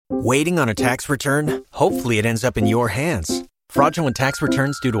Waiting on a tax return? Hopefully it ends up in your hands. Fraudulent tax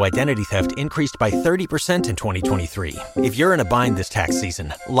returns due to identity theft increased by 30% in 2023. If you're in a bind this tax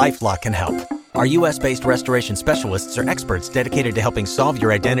season, LifeLock can help. Our U.S.-based restoration specialists are experts dedicated to helping solve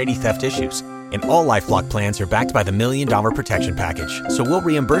your identity theft issues. And all LifeLock plans are backed by the $1 Million Protection Package. So we'll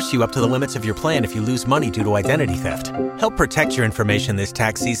reimburse you up to the limits of your plan if you lose money due to identity theft. Help protect your information this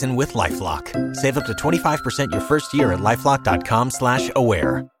tax season with LifeLock. Save up to 25% your first year at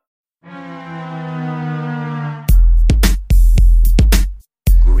LifeLock.com/aware.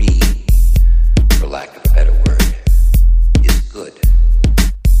 For lack of a better word, is good.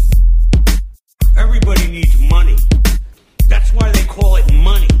 Everybody needs money. That's why they call it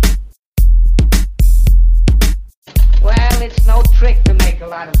money. Well, it's no trick to make a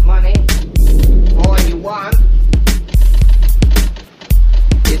lot of money. All you want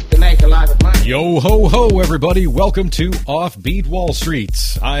is to make a lot of money. Yo ho ho, everybody. Welcome to Offbeat Wall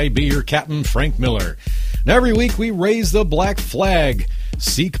Street. I be your Captain Frank Miller. Now, every week we raise the black flag,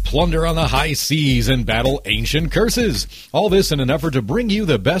 seek plunder on the high seas, and battle ancient curses. All this in an effort to bring you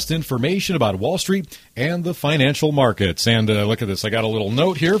the best information about Wall Street and the financial markets. And look at this. I got a little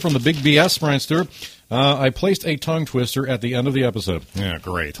note here from the Big BS, Brian Stewart. I placed a tongue twister at the end of the episode. Yeah,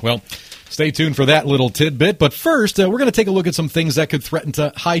 great. Well, stay tuned for that little tidbit. But first, we're going to take a look at some things that could threaten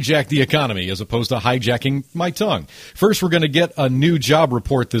to hijack the economy as opposed to hijacking my tongue. First, we're going to get a new job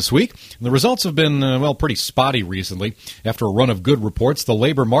report this week. And the results have been, pretty spotty recently. After a run of good reports, the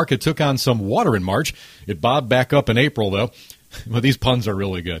labor market took on some water in March. It bobbed back up in April, though. Well, these puns are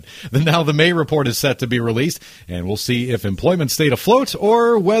really good. Now the May report is set to be released, and we'll see if employment stayed afloat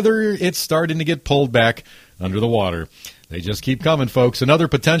or whether it's starting to get pulled back under the water. They just keep coming, folks. Another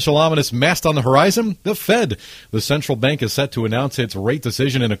potential ominous mast on the horizon, the Fed. The central bank is set to announce its rate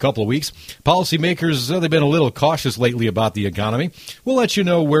decision in a couple of weeks. Policymakers, they've been a little cautious lately about the economy. We'll let you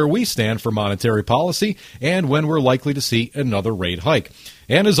know where we stand for monetary policy and when we're likely to see another rate hike.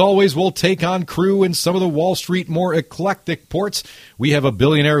 And as always, we'll take on crew in some of the Wall Street more eclectic ports. We have a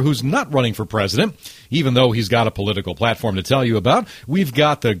billionaire who's not running for president, even though he's got a political platform to tell you about. We've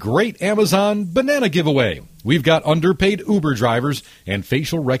got the great Amazon banana giveaway. We've got underpaid Uber drivers and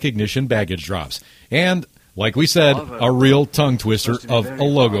facial recognition baggage drops. And, like we said, a real tongue twister of a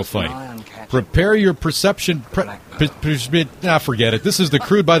logo fight. Prepare your perception... forget it. This is the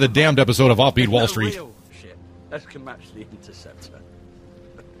Crude by the Damned episode of Offbeat Wall Street. Shit. That can match the Interceptor.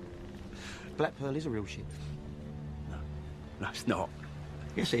 Black Pearl is a real ship. No, it's not.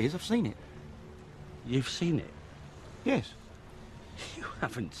 Yes, it is. I've seen it. You've seen it? Yes. You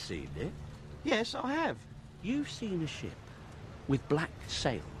haven't seen it. Yes, I have. You've seen a ship with black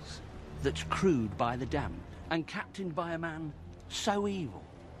sails that's crewed by the damned and captained by a man so evil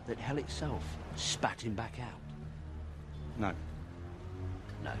that hell itself spat him back out. No.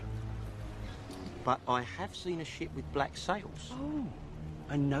 No. But I have seen a ship with black sails. Oh.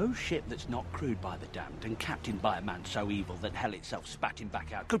 And no ship that's not crewed by the damned and captained by a man so evil that hell itself spat him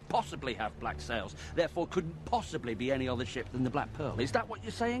back out could possibly have black sails, therefore couldn't possibly be any other ship than the Black Pearl. Is that what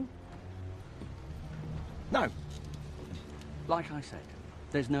you're saying? No. Like I said,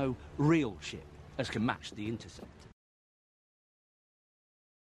 there's no real ship as can match the Intercept.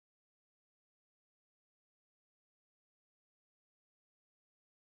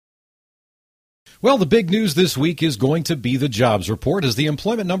 Well, the big news this week is going to be the jobs report as the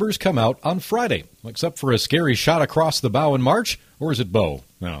employment numbers come out on Friday. Except for a scary shot across the bow in March, or is it bow?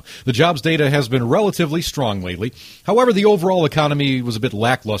 No. The jobs data has been relatively strong lately. However, the overall economy was a bit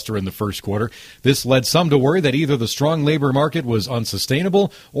lackluster in the first quarter. This led some to worry that either the strong labor market was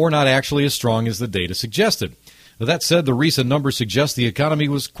unsustainable or not actually as strong as the data suggested. That said, the recent numbers suggest the economy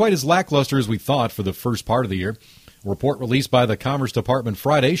was quite as lackluster as we thought for the first part of the year. A report released by the Commerce Department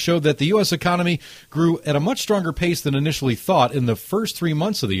Friday showed that the U.S. economy grew at a much stronger pace than initially thought in the first 3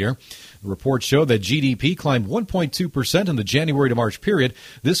 months of the year. The report showed that GDP climbed 1.2% in the January to March period.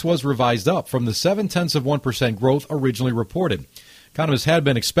 This was revised up from the 0.7% growth originally reported. Economists had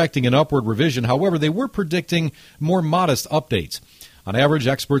been expecting an upward revision. However, they were predicting more modest updates. On average,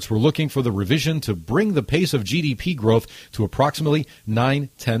 experts were looking for the revision to bring the pace of GDP growth to approximately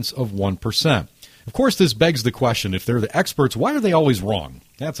 0.9%. Of course, this begs the question, if they're the experts, why are they always wrong?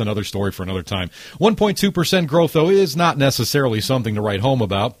 That's another story for another time. 1.2% growth, though, is not necessarily something to write home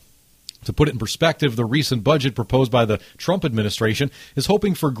about. To put it in perspective, the recent budget proposed by the Trump administration is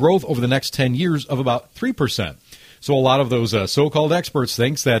hoping for growth over the next 10 years of about 3%. So a lot of those so-called experts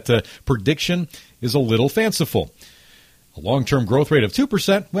think that prediction is a little fanciful. A A long-term growth rate of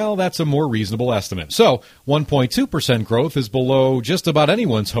 2%, well, that's a more reasonable estimate. So 1.2% growth is below just about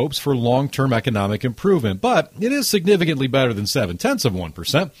anyone's hopes for long-term economic improvement, but it is significantly better than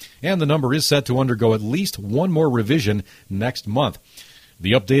 0.7%, and the number is set to undergo at least one more revision next month.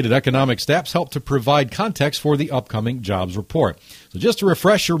 The updated economic stats help to provide context for the upcoming jobs report. So just to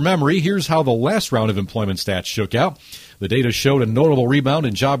refresh your memory, here's how the last round of employment stats shook out. The data showed a notable rebound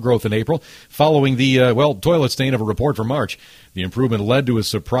in job growth in April, following the, toilet stain of a report from March. The improvement led to a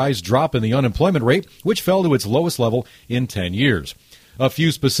surprise drop in the unemployment rate, which fell to its lowest level in 10 years. A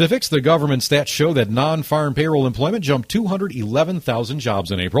few specifics. The government stats show that non-farm payroll employment jumped 211,000 jobs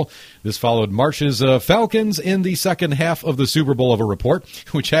in April. This followed March's Falcons in the second half of the Super Bowl of a report,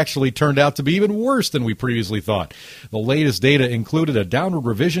 which actually turned out to be even worse than we previously thought. The latest data included a downward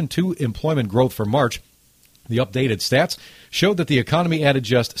revision to employment growth for March. The updated stats showed that the economy added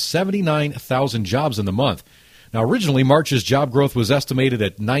just 79,000 jobs in the month. Now, originally, March's job growth was estimated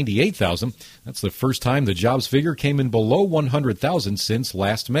at 98,000. That's the first time the jobs figure came in below 100,000 since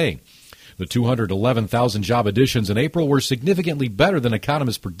last May. The 211,000 job additions in April were significantly better than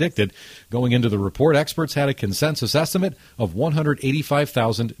economists predicted. Going into the report, experts had a consensus estimate of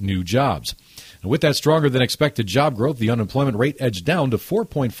 185,000 new jobs. And with that stronger than expected job growth, the unemployment rate edged down to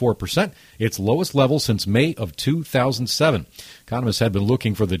 4.4%, its lowest level since May of 2007. Economists had been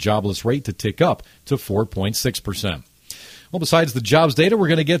looking for the jobless rate to tick up to 4.6%. Well, besides the jobs data, we're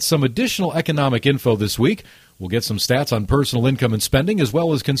going to get some additional economic info this week. We'll get some stats on personal income and spending, as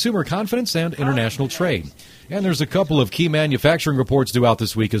well as consumer confidence and international trade. And there's a couple of key manufacturing reports due out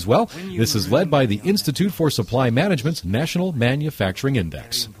this week as well. This is led by the Institute for Supply Management's National Manufacturing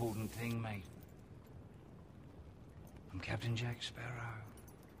Index. Captain Jack Sparrow.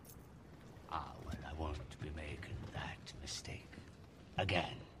 Well, I won't be making that mistake again.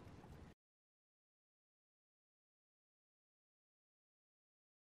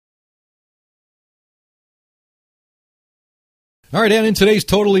 All right, and in today's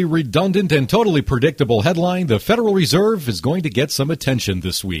totally redundant and totally predictable headline, the Federal Reserve is going to get some attention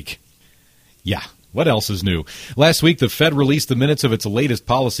this week. Yeah. What else is new? Last week, the Fed released the minutes of its latest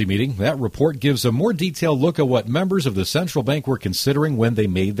policy meeting. That report gives a more detailed look at what members of the central bank were considering when they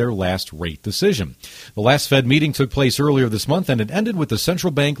made their last rate decision. The last Fed meeting took place earlier this month, and it ended with the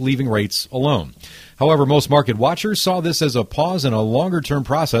central bank leaving rates alone. However, most market watchers saw this as a pause in a longer-term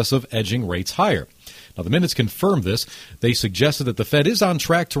process of edging rates higher. Now, the minutes confirmed this. They suggested that the Fed is on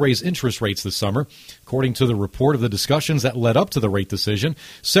track to raise interest rates this summer. According to the report of the discussions that led up to the rate decision,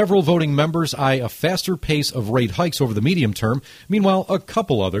 several voting members eye a faster pace of rate hikes over the medium term. Meanwhile, a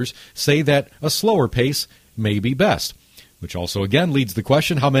couple others say that a slower pace may be best, which also, again, leads the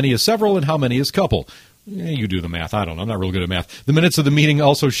question, how many is several and how many is couple? You do the math. I don't know. I'm not real good at math. The minutes of the meeting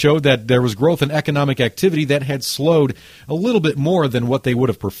also showed that there was growth in economic activity that had slowed a little bit more than what they would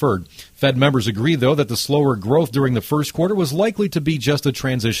have preferred. Fed members agreed, though, that the slower growth during the first quarter was likely to be just a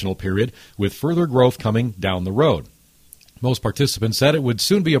transitional period, with further growth coming down the road. Most participants said it would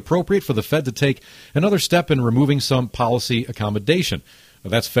soon be appropriate for the Fed to take another step in removing some policy accommodation.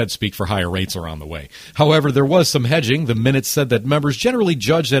 That's Fed speak for higher rates are on the way. However, there was some hedging. The minutes said that members generally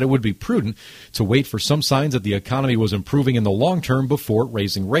judged that it would be prudent to wait for some signs that the economy was improving in the long term before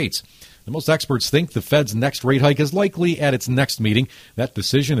raising rates. And most experts think the Fed's next rate hike is likely at its next meeting. That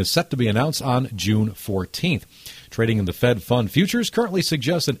decision is set to be announced on June 14th. Trading in the Fed fund futures currently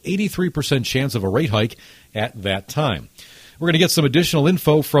suggests an 83% chance of a rate hike at that time. We're going to get some additional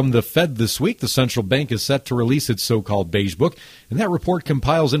info from the Fed this week. The central bank is set to release its so-called Beige Book, and that report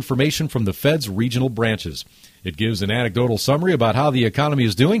compiles information from the Fed's regional branches. It gives an anecdotal summary about how the economy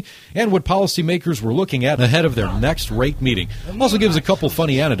is doing and what policymakers were looking at ahead of their next rate meeting. Also gives a couple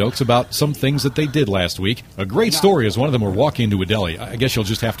funny anecdotes about some things that they did last week. A great story is one of them were walking into a deli. I guess you'll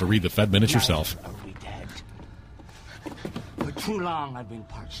just have to read the Fed minutes yourself. For too long I've been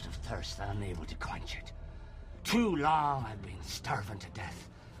parched of thirst and unable to quench it. Too long I've been starving to death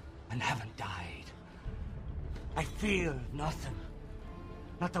and haven't died. I feel nothing.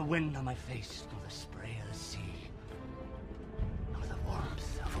 Not the wind on my face, nor the spray of the sea, nor the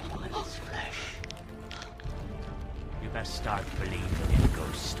warmth of a woman's flesh. You best start believing in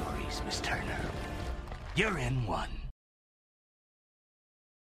ghost stories, Miss Turner. You're in one.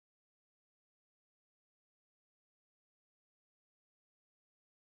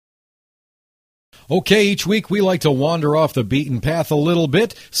 Okay, each week we like to wander off the beaten path a little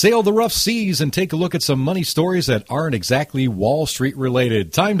bit, sail the rough seas, and take a look at some money stories that aren't exactly Wall Street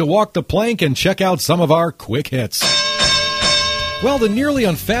related. Time to walk the plank and check out some of our quick hits. Well, the nearly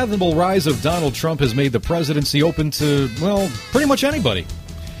unfathomable rise of Donald Trump has made the presidency open to, well, pretty much anybody.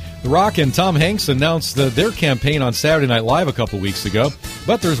 The Rock and Tom Hanks announced their campaign on Saturday Night Live a couple weeks ago,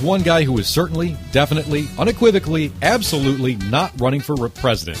 but there's one guy who is certainly, definitely, unequivocally, absolutely not running for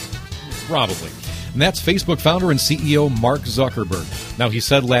president. Probably. And that's Facebook founder and CEO Mark Zuckerberg. Now, he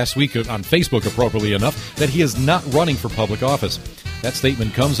said last week on Facebook, appropriately enough, that he is not running for public office. That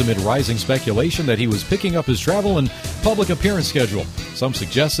statement comes amid rising speculation that he was picking up his travel and public appearance schedule. Some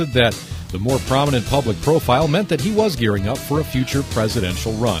suggested that the more prominent public profile meant that he was gearing up for a future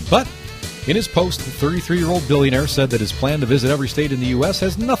presidential run. But in his post, the 33-year-old billionaire said that his plan to visit every state in the U.S.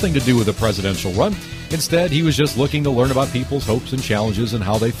 has nothing to do with a presidential run. Instead, he was just looking to learn about people's hopes and challenges and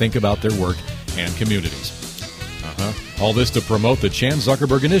how they think about their work and communities. All this to promote the Chan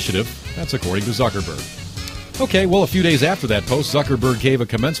Zuckerberg Initiative. That's according to Zuckerberg. Okay, well, a few days after that post, Zuckerberg gave a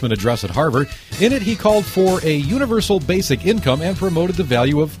commencement address at Harvard. In it, he called for a universal basic income and promoted the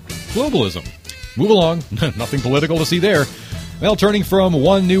value of globalism. Move along. Nothing political to see there. Well, turning from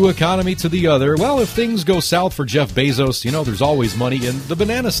one new economy to the other, well, if things go south for Jeff Bezos, there's always money in the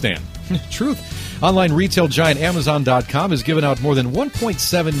banana stand. Truth. Online retail giant Amazon.com has given out more than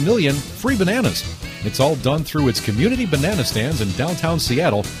 1.7 million free bananas. It's all done through its community banana stands in downtown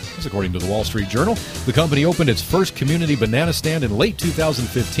Seattle. That's according to the Wall Street Journal. The company opened its first community banana stand in late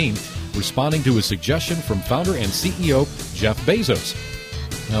 2015, responding to a suggestion from founder and CEO Jeff Bezos.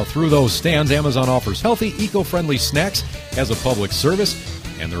 Now, through those stands, Amazon offers healthy, eco-friendly snacks as a public service,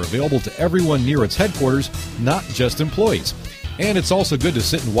 and they're available to everyone near its headquarters, not just employees. And it's also good to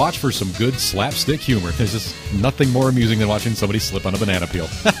sit and watch for some good slapstick humor. There's just nothing more amusing than watching somebody slip on a banana peel.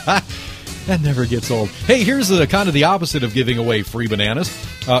 That never gets old. Hey, here's kind of the opposite of giving away free bananas.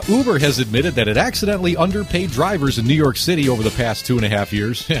 Uber has admitted that it accidentally underpaid drivers in New York City over the past 2.5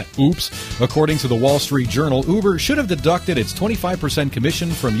 years. Oops. According to the Wall Street Journal, Uber should have deducted its 25%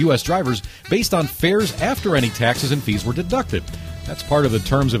 commission from U.S. drivers based on fares after any taxes and fees were deducted. That's part of the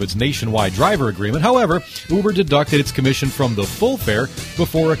terms of its nationwide driver agreement. However, Uber deducted its commission from the full fare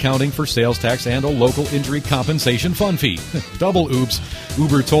before accounting for sales tax and a local injury compensation fund fee. Double oops.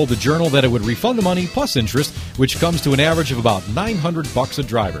 Uber told the Journal that it would refund the money plus interest, which comes to an average of about $900 a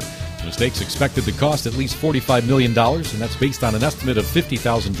driver. The mistake's expected to cost at least $45 million, and that's based on an estimate of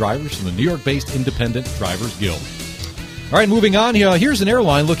 50,000 drivers from the New York-based Independent Drivers Guild. All right, moving on. Here's an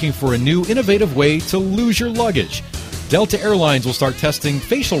airline looking for a new, innovative way to lose your luggage. Delta Airlines will start testing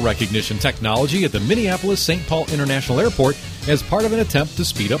facial recognition technology at the Minneapolis-St. Paul International Airport as part of an attempt to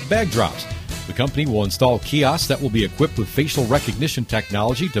speed up bag drops. The company will install kiosks that will be equipped with facial recognition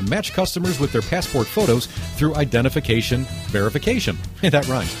technology to match customers with their passport photos through identification verification. That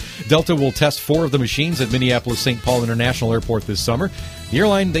rhymes. Delta will test 4 of the machines at Minneapolis-St. Paul International Airport this summer. The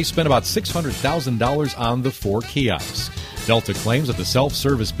airline, they spent about $600,000 on the 4 kiosks. Delta claims that the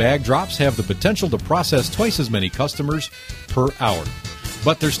self-service bag drops have the potential to process twice as many customers per hour.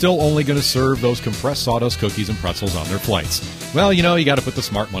 But they're still only going to serve those compressed sawdust cookies and pretzels on their flights. Well, you got to put the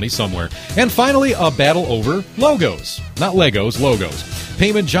smart money somewhere. And finally, a battle over logos. Not Legos, logos.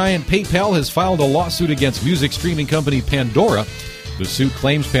 Payment giant PayPal has filed a lawsuit against music streaming company Pandora. The suit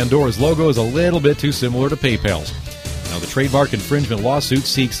claims Pandora's logo is a little bit too similar to PayPal's. Now, the trademark infringement lawsuit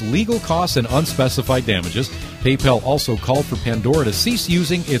seeks legal costs and unspecified damages. PayPal also called for Pandora to cease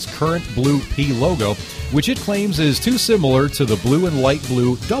using its current blue P logo, which it claims is too similar to the blue and light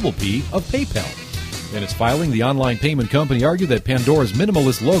blue double P of PayPal. In its filing, the online payment company argued that Pandora's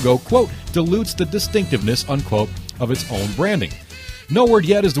minimalist logo, quote, dilutes the distinctiveness, unquote, of its own branding. No word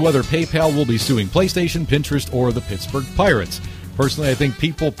yet as to whether PayPal will be suing PlayStation, Pinterest, or the Pittsburgh Pirates. Personally, I think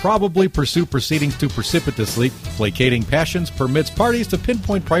people probably pursue proceedings too precipitously. Placating passions permits parties to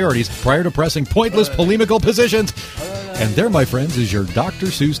pinpoint priorities prior to pressing pointless polemical positions. And there, my friends, is your Dr.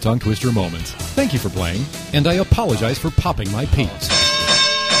 Seuss tongue twister moment. Thank you for playing, and I apologize for popping my peas.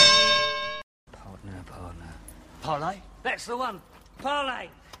 Partner. Parlay? That's the one. Parlay.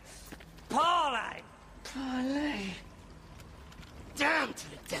 Down to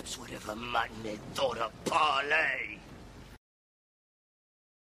the depths, whatever mutton they thought of parlay.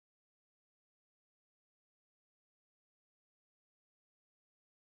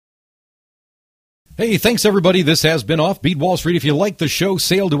 Hey, thanks everybody. This has been Offbeat Wall Street. If you like the show,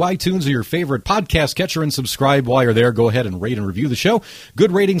 sail to iTunes or your favorite podcast catcher and subscribe while you're there. Go ahead and rate and review the show.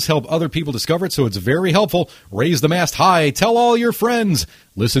 Good ratings help other people discover it, so it's very helpful. Raise the mast high. Tell all your friends.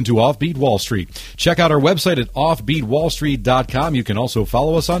 Listen to Offbeat Wall Street. Check out our website at offbeatwallstreet.com. You can also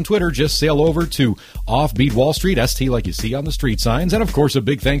follow us on Twitter. Just sail over to Offbeat Wall Street, ST like you see on the street signs. And, of course, a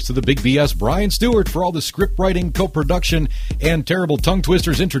big thanks to the big BS, Brian Stewart, for all the script writing, co-production, and terrible tongue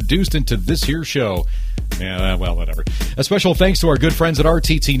twisters introduced into this here show. Yeah, well, whatever. A special thanks to our good friends at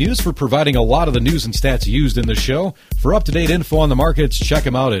RTT News for providing a lot of the news and stats used in the show. For up-to-date info on the markets, check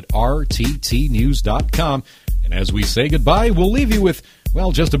them out at rttnews.com. And as we say goodbye, we'll leave you with,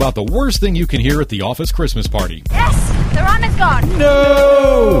 well, just about the worst thing you can hear at the office Christmas party. Yes! The rum is gone!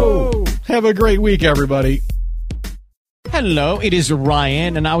 No! Have a great week, everybody. Hello, it is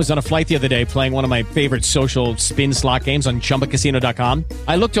Ryan, and I was on a flight the other day playing one of my favorite social spin slot games on ChumbaCasino.com.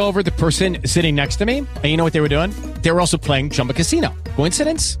 I looked over at the person sitting next to me, and you know what they were doing? They were also playing Chumba Casino.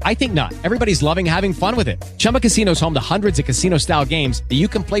 Coincidence? I think not. Everybody's loving having fun with it. Chumba Casino is home to hundreds of casino-style games that you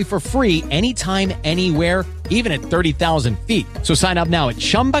can play for free anytime, anywhere, even at 30,000 feet. So sign up now at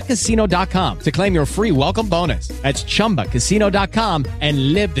ChumbaCasino.com to claim your free welcome bonus. That's ChumbaCasino.com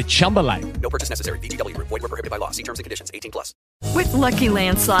and live the Chumba life. No purchase necessary. VGW. Void where prohibited by law. See terms and conditions. 18+. With Lucky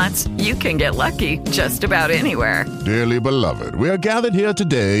Land Slots, you can get lucky just about anywhere. Dearly beloved, we are gathered here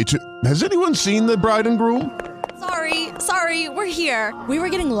today to... Has anyone seen the bride and groom? Sorry, we're here. We were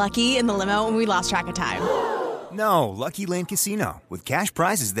getting lucky in the limo and we lost track of time. No, Lucky Land Casino, with cash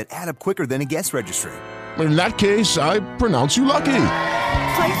prizes that add up quicker than a guest registry. In that case, I pronounce you lucky.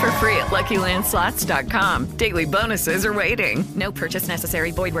 Play for free at LuckyLandSlots.com. Daily bonuses are waiting. No purchase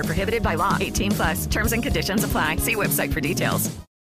necessary. Void where prohibited by law. 18+. Terms and conditions apply. See website for details.